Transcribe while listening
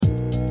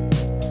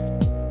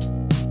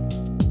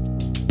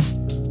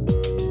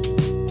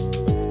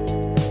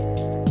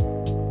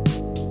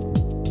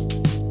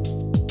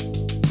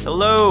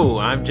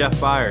I'm Jeff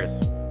Byers.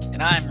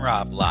 And I'm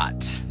Rob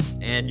Lott.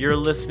 And you're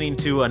listening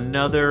to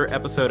another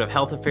episode of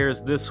Health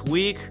Affairs This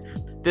Week.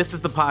 This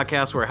is the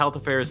podcast where Health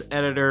Affairs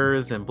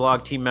editors and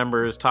blog team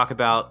members talk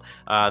about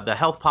the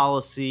health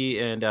policy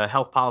and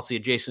health policy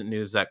adjacent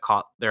news that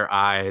caught their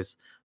eyes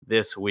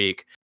this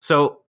week.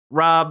 So,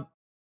 Rob,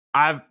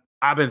 I've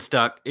been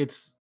stuck.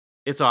 It's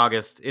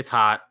August. It's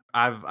hot.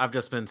 I've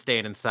just been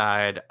staying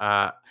inside,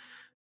 and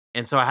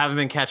so I haven't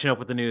been catching up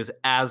with the news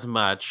as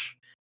much.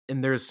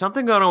 And there's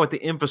something going on with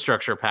the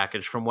infrastructure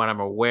package, from what I'm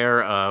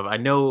aware of. I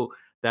know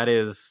that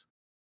it's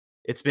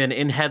been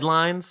in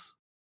headlines.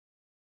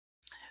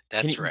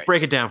 That's Can you right.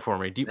 break it down for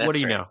me? What do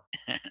you know?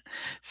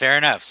 Fair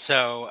enough.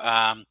 So,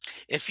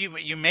 if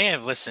you may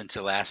have listened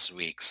to last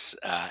week's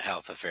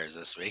Health Affairs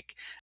This Week,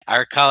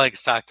 our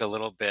colleagues talked a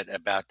little bit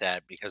about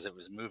that because it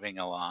was moving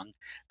along.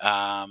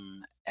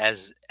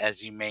 As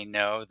you may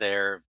know,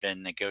 there have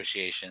been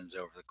negotiations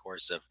over the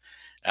course of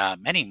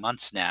many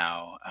months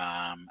now,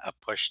 a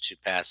push to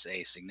pass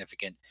a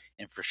significant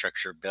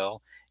infrastructure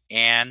bill,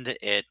 and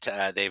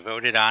they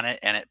voted on it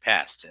and it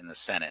passed in the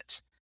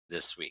Senate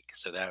this week.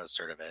 So that was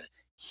sort of a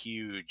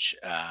huge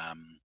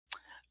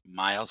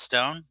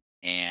milestone,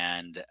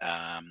 and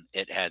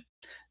it had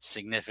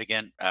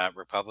significant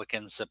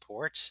Republican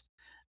support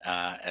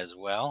as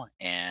well.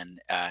 And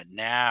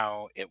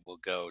now it will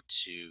go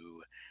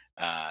to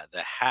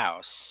the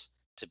House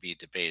to be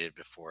debated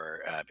before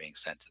being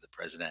sent to the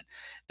president.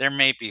 There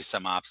may be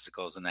some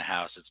obstacles in the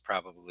House. It's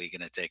probably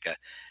going to take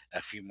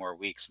a few more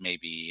weeks,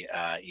 maybe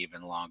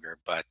even longer,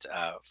 but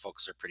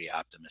folks are pretty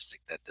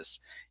optimistic that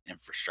this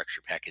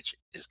infrastructure package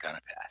is going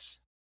to pass.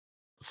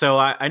 So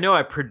I know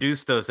I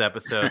produced those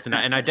episodes,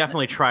 and I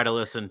definitely try to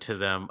listen to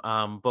them.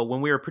 But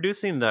when we were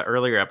producing the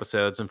earlier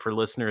episodes, and for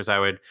listeners, I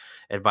would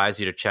advise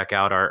you to check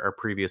out our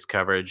previous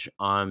coverage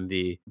on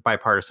the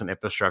bipartisan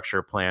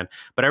infrastructure plan.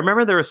 But I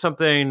remember there was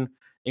something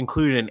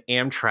included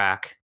in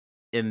Amtrak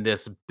in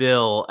this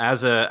bill.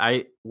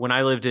 When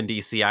I lived in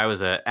DC, I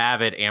was an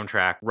avid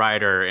Amtrak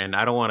rider, and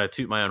I don't want to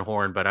toot my own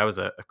horn, but I was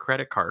a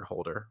credit card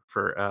holder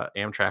for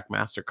Amtrak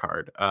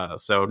MasterCard.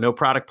 So no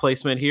product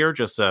placement here,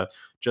 just a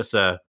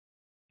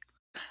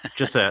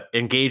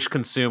engaged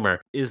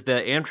consumer. Is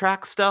the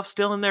Amtrak stuff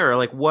still in there, or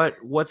like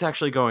what's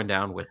actually going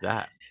down with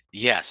that?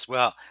 Yes,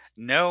 well,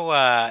 no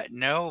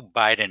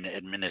Biden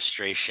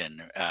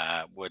administration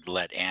would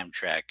let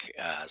Amtrak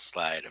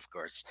slide. Of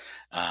course,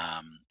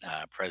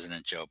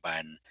 President Joe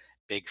Biden,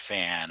 big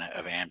fan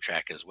of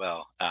Amtrak as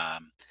well.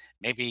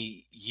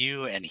 Maybe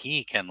you and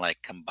he can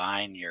like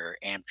combine your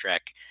Amtrak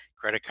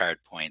credit card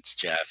points,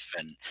 Jeff,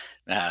 and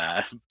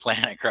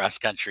plan a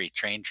cross-country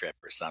train trip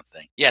or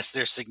something. Yes,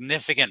 there's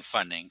significant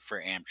funding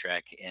for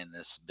Amtrak in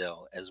this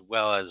bill, as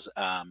well as,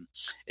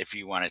 if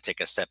you want to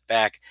take a step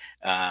back,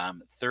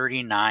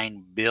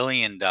 $39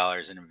 billion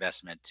in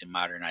investment to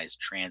modernize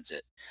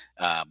transit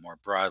more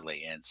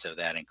broadly. And so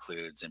that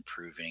includes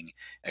improving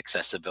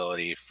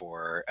accessibility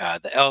for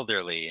the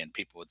elderly and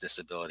people with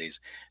disabilities,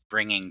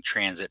 bringing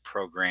transit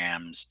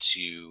programs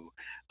to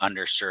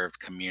underserved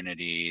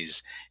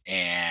communities,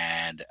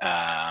 and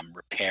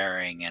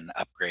repairing and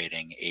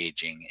upgrading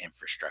aging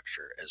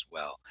infrastructure as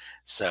well.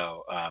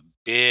 So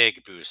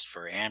big boost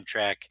for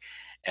Amtrak,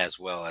 as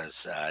well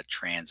as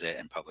transit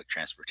and public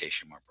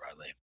transportation more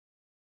broadly.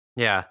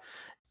 Yeah,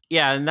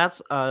 and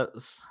that's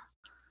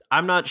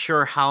I'm not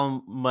sure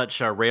how much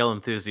rail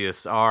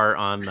enthusiasts are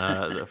on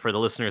for the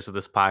listeners of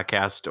this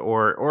podcast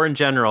or in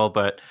general,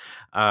 but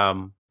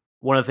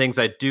one of the things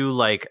I do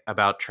like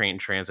about train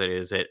transit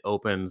is it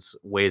opens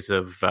ways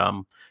of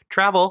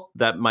travel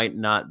that might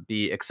not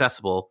be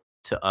accessible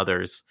to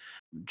others,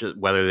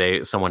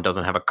 whether someone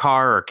doesn't have a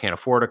car or can't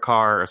afford a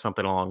car or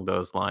something along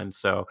those lines.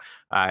 So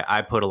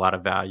I put a lot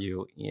of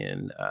value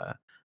in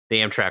the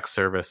Amtrak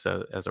service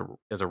as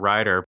a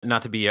rider.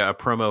 Not to be a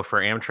promo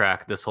for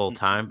Amtrak this whole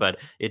time, but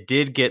it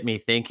did get me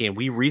thinking.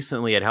 We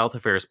recently at Health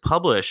Affairs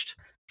published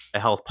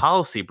a health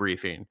policy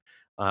briefing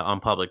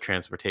on public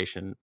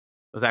transportation.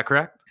 Was that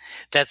correct?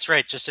 That's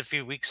right. Just a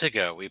few weeks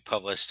ago, we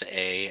published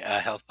a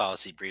health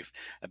policy brief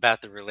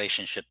about the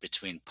relationship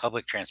between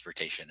public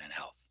transportation and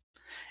health.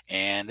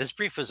 And this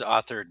brief was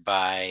authored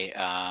by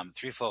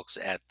three folks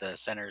at the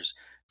Centers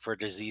for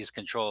Disease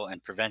Control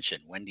and Prevention: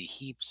 Wendy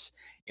Heaps,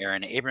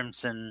 Aaron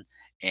Abramson,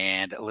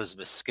 and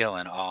Elizabeth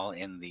Skillen, all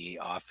in the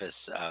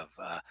Office of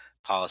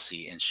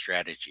Policy and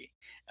Strategy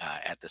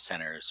at the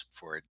Centers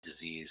for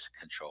Disease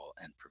Control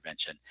and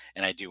Prevention.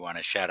 And I do want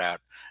to shout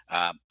out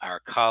our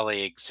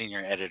colleague,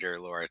 senior editor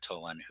Laura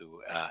Tolan, who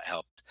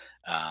helped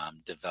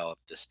develop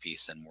this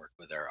piece and work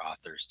with our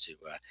authors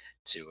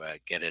to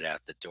get it out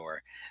the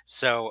door.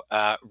 So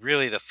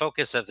really the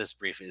focus of this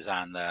brief is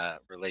on the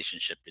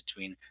relationship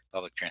between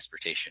public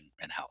transportation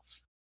and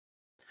health.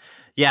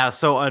 Yeah,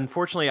 so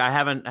unfortunately, I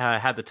haven't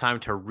had the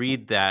time to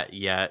read that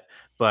yet,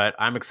 but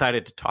I'm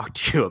excited to talk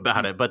to you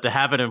about it, but to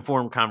have an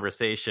informed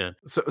conversation.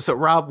 So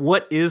Rob,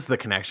 what is the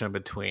connection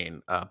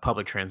between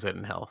public transit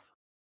and health?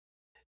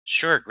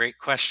 Sure, great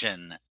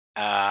question.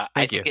 I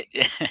Thank think you.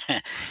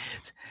 it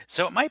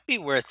so it might be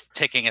worth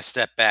taking a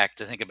step back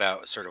to think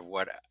about sort of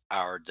what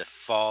our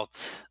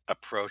default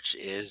approach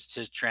is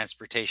to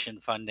transportation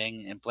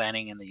funding and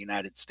planning in the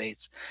United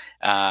States.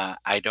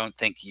 I don't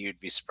think you'd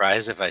be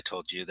surprised if I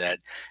told you that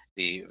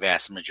the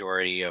vast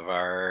majority of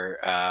our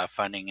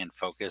funding and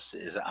focus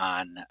is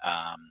on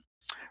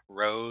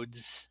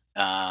roads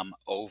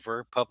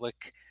over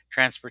public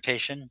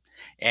transportation.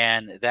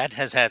 And that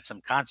has had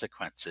some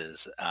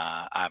consequences,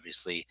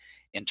 obviously,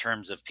 in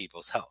terms of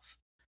people's health.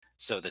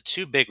 So the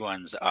two big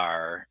ones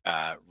are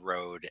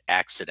road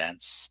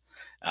accidents.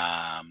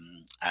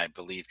 I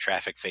believe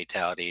traffic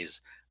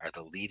fatalities are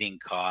the leading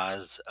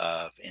cause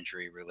of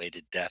injury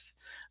related death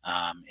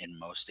in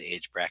most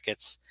age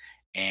brackets.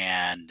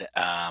 And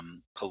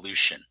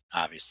pollution,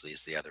 obviously,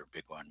 is the other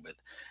big one with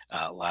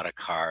a lot of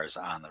cars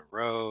on the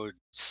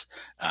roads,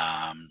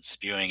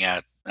 spewing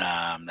out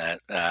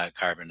that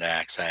carbon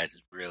dioxide,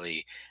 is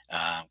really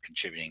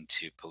contributing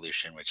to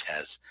pollution, which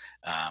has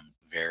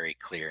very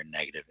clear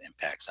negative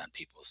impacts on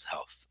people's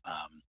health,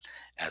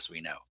 as we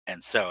know.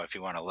 And so, if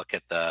you want to look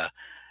at the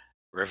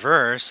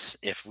reverse,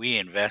 if we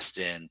invest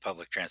in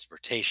public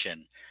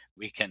transportation,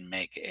 we can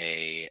make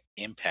a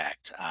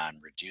impact on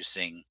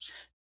reducing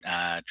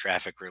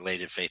traffic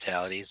related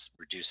fatalities,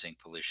 reducing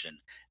pollution,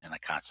 and the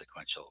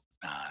consequential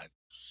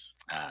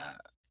uh,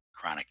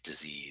 chronic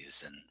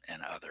disease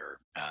and other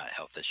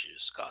health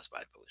issues caused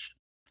by pollution.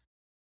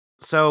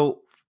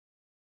 So,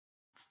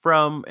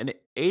 from an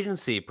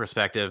agency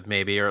perspective,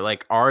 maybe, or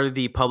like, are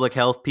the public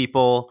health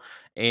people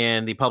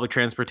and the public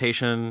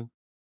transportation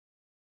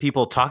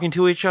people talking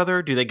to each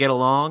other? Do they get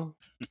along?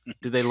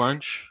 Do they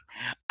lunch?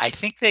 I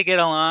think they get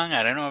along.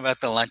 I don't know about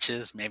the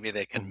lunches. Maybe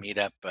they can Mhm. meet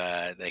up.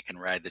 They can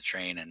ride the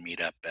train and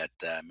meet up at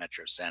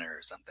Metro Center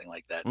or something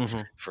like that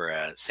Mhm. for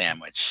a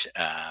sandwich.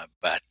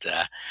 But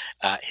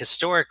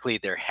historically,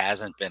 there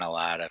hasn't been a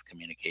lot of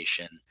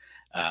communication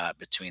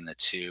between the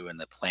two, and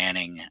the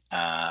planning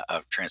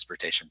of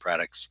transportation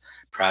products.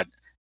 Prod,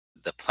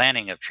 the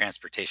planning of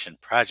transportation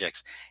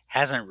projects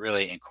hasn't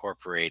really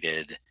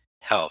incorporated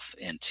health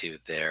into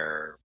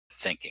their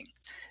thinking.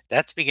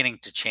 That's beginning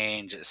to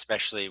change,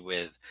 especially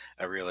with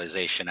a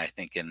realization, I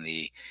think, in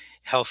the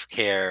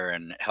healthcare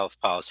and health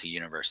policy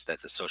universe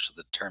that the social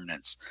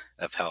determinants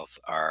of health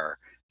are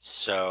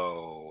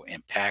so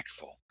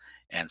impactful.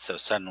 And so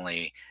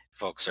suddenly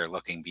folks are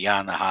looking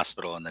beyond the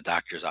hospital and the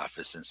doctor's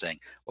office and saying,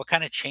 what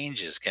kind of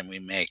changes can we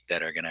make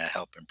that are going to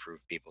help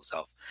improve people's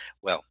health?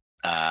 Well,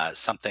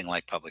 something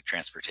like public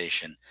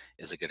transportation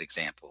is a good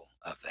example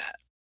of that.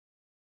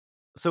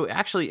 So,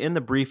 actually, in the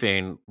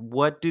briefing,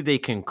 what do they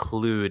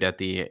conclude at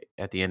the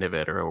end of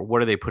it, or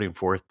what are they putting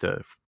forth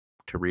to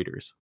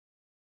readers?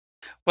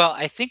 Well,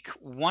 I think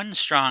one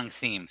strong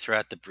theme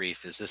throughout the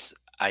brief is this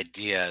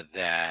idea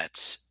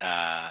that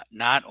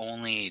not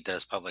only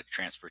does public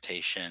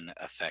transportation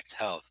affect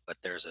health, but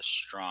there's a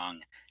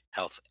strong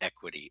health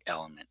equity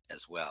element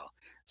as well.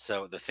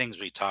 So the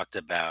things we talked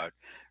about,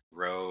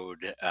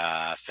 road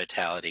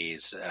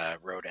fatalities,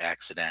 road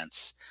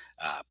accidents,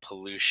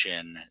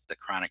 pollution, the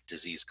chronic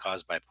disease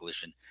caused by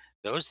pollution,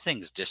 those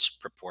things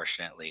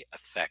disproportionately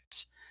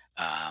affect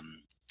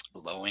um,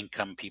 low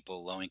income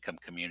people, low income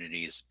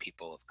communities,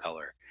 people of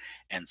color.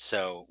 And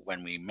so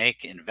when we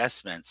make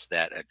investments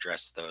that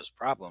address those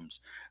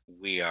problems,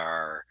 we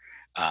are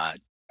uh,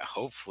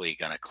 hopefully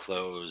going to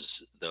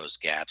close those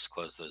gaps,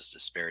 close those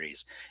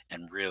disparities,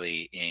 and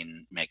really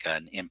make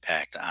an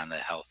impact on the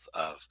health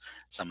of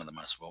some of the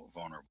most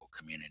vulnerable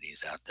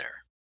communities out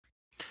there.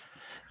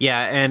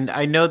 Yeah, and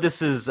I know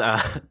this is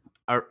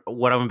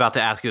what I'm about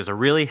to ask you is a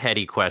really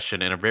heady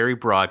question and a very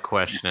broad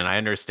question, and I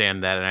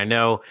understand that, and I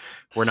know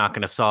we're not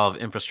going to solve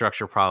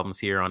infrastructure problems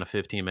here on a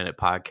 15-minute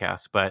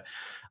podcast, but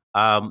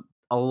a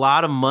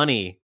lot of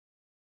money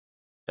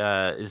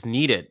is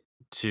needed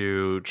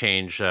to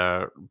change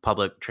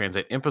public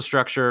transit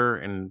infrastructure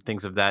and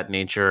things of that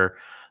nature.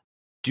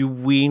 Do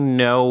we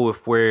know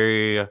if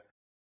we are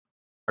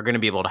going to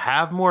be able to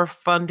have more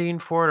funding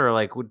for it, or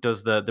like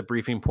does the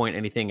briefing point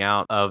anything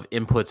out of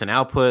inputs and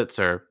outputs,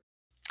 or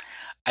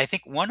I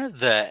think one of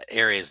the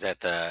areas that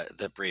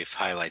the brief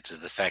highlights is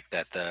the fact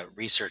that the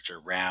research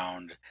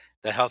around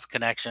the health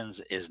connections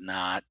is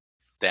not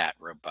that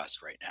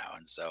robust right now.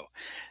 And so,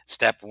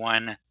 step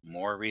one,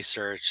 more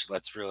research.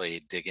 Let's really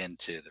dig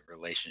into the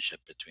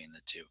relationship between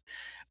the two.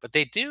 But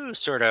they do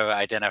sort of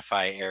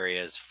identify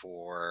areas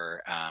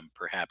for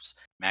perhaps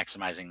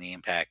maximizing the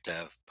impact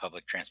of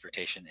public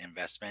transportation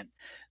investment.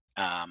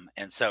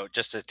 And so,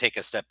 just to take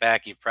a step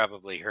back, you've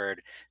probably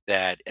heard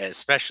that,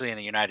 especially in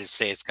the United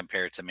States,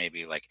 compared to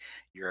maybe like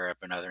Europe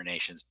and other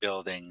nations,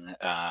 building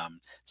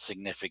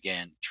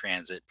significant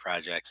transit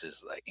projects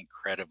is like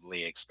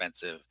incredibly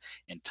expensive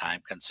and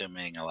time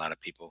consuming. A lot of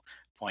people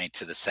point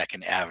to the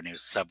Second Avenue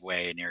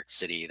subway in New York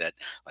City that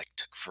like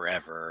took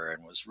forever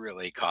and was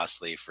really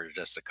costly for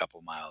just a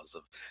couple miles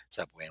of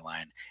subway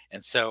line.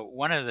 And so,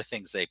 one of the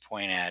things they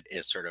point at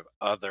is sort of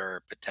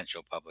other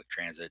potential public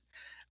transit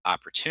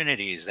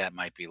opportunities that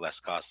might be less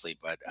costly,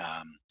 but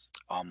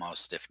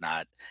almost, if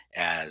not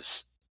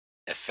as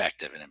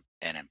effective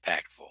and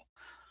impactful.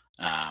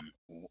 Um,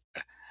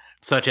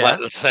 Such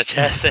what, as? such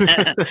as,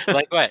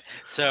 like what?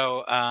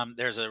 So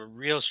there's a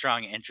real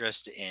strong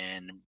interest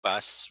in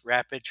bus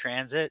rapid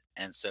transit,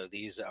 and so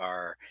these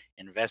are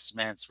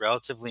investments,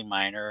 relatively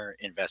minor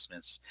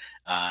investments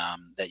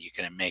that you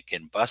can make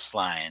in bus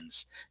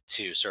lines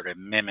to sort of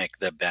mimic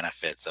the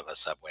benefits of a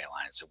subway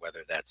line. So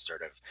whether that's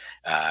sort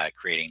of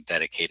creating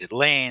dedicated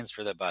lanes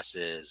for the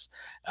buses,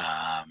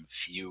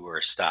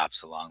 fewer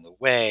stops along the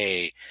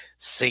way,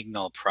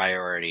 signal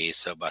priority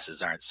so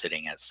buses aren't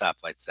sitting at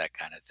stoplights, that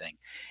kind of thing.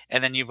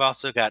 And then you've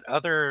also got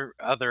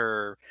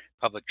other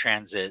public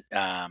transit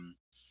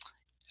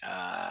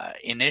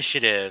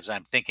initiatives.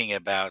 I'm thinking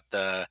about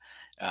the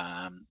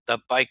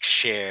bike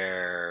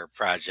share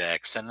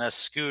projects and the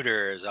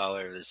scooters all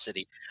over the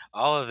city.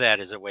 All of that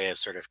is a way of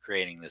sort of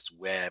creating this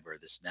web or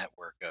this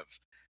network of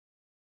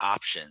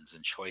options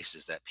and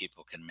choices that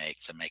people can make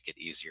to make it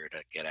easier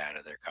to get out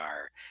of their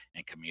car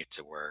and commute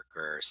to work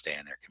or stay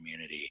in their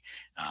community,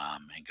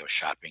 and go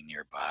shopping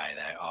nearby.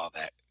 That all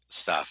that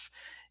stuff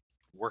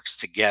works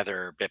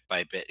together bit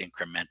by bit,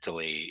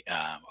 incrementally,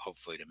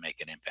 hopefully to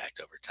make an impact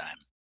over time.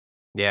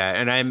 Yeah,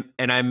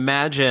 and I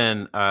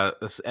imagine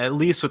at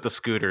least with the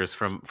scooters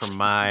from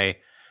my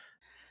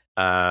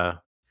uh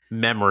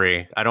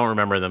memory, I don't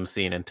remember them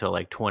seeing until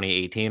like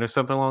 2018 or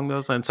something along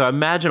those lines. So I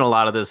imagine a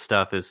lot of this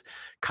stuff is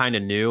kind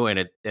of new,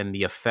 and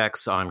the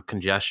effects on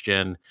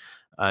congestion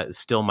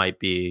still might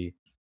be,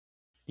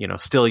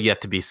 still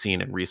yet to be seen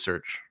in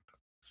research.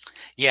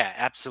 Yeah,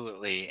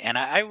 absolutely. And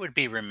I would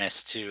be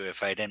remiss too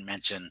if I didn't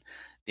mention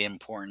the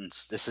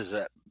importance. This is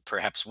a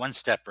perhaps one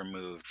step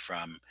removed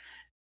from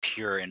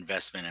pure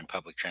investment in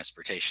public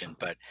transportation,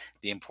 but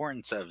the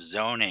importance of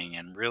zoning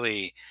and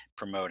really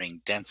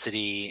promoting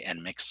density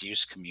and mixed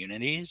use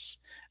communities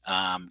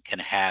can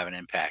have an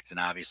impact. And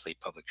obviously,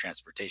 public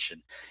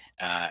transportation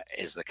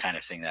is the kind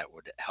of thing that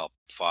would help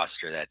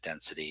foster that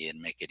density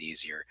and make it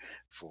easier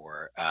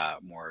for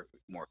more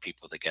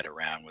people to get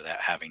around without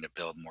having to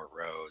build more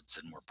roads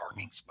and more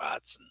parking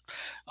spots and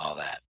all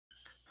that.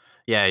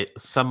 Yeah,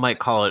 some might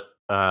call it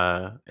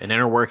an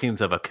inner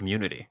workings of a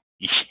community.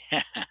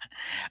 Yeah,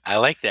 I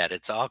like that.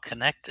 It's all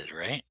connected,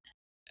 right?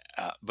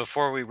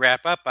 Before we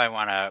wrap up, I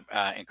want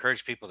to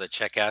encourage people to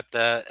check out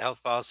the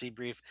health policy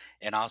brief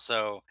and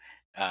also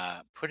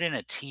put in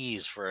a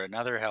tease for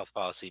another health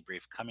policy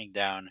brief coming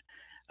down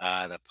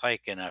the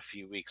pike in a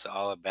few weeks,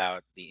 all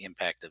about the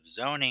impact of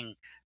zoning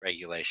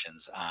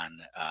regulations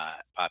on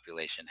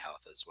population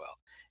health as well.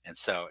 And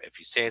so, if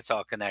you say it's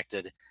all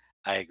connected,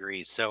 I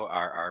agree. So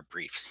are our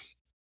briefs.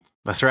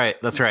 That's right.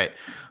 That's right.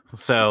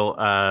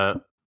 So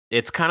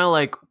it's kind of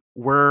like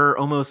we're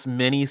almost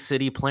mini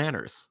city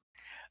planners.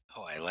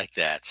 Oh, I like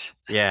that.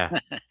 Yeah.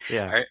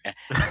 Yeah.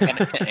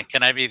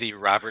 Can I be the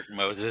Robert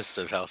Moses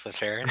of health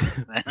affairs?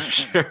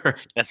 Sure.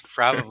 That's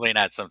probably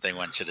not something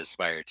one should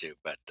aspire to,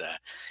 but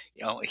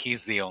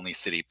he's the only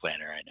city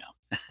planner I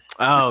know.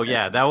 Oh,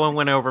 yeah. That one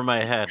went over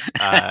my head.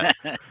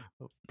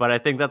 But I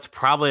think that's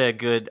probably a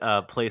good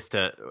place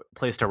to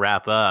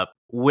wrap up.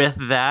 With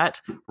that,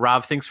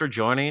 Rob, thanks for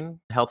joining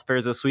Health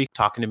Affairs This Week,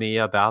 talking to me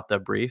about the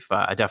brief.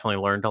 I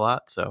definitely learned a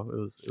lot,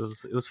 so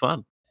it was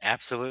fun.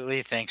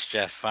 Absolutely. Thanks,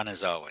 Jeff. Fun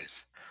as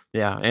always.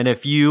 Yeah, and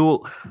if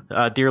you,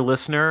 dear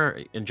listener,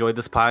 enjoyed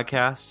this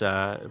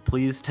podcast,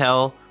 please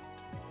tell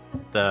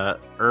the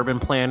urban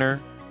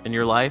planner in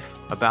your life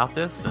about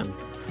this and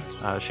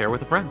share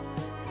with a friend.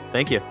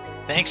 Thank you.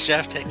 Thanks,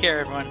 Jeff. Take care,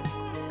 everyone.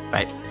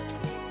 Bye.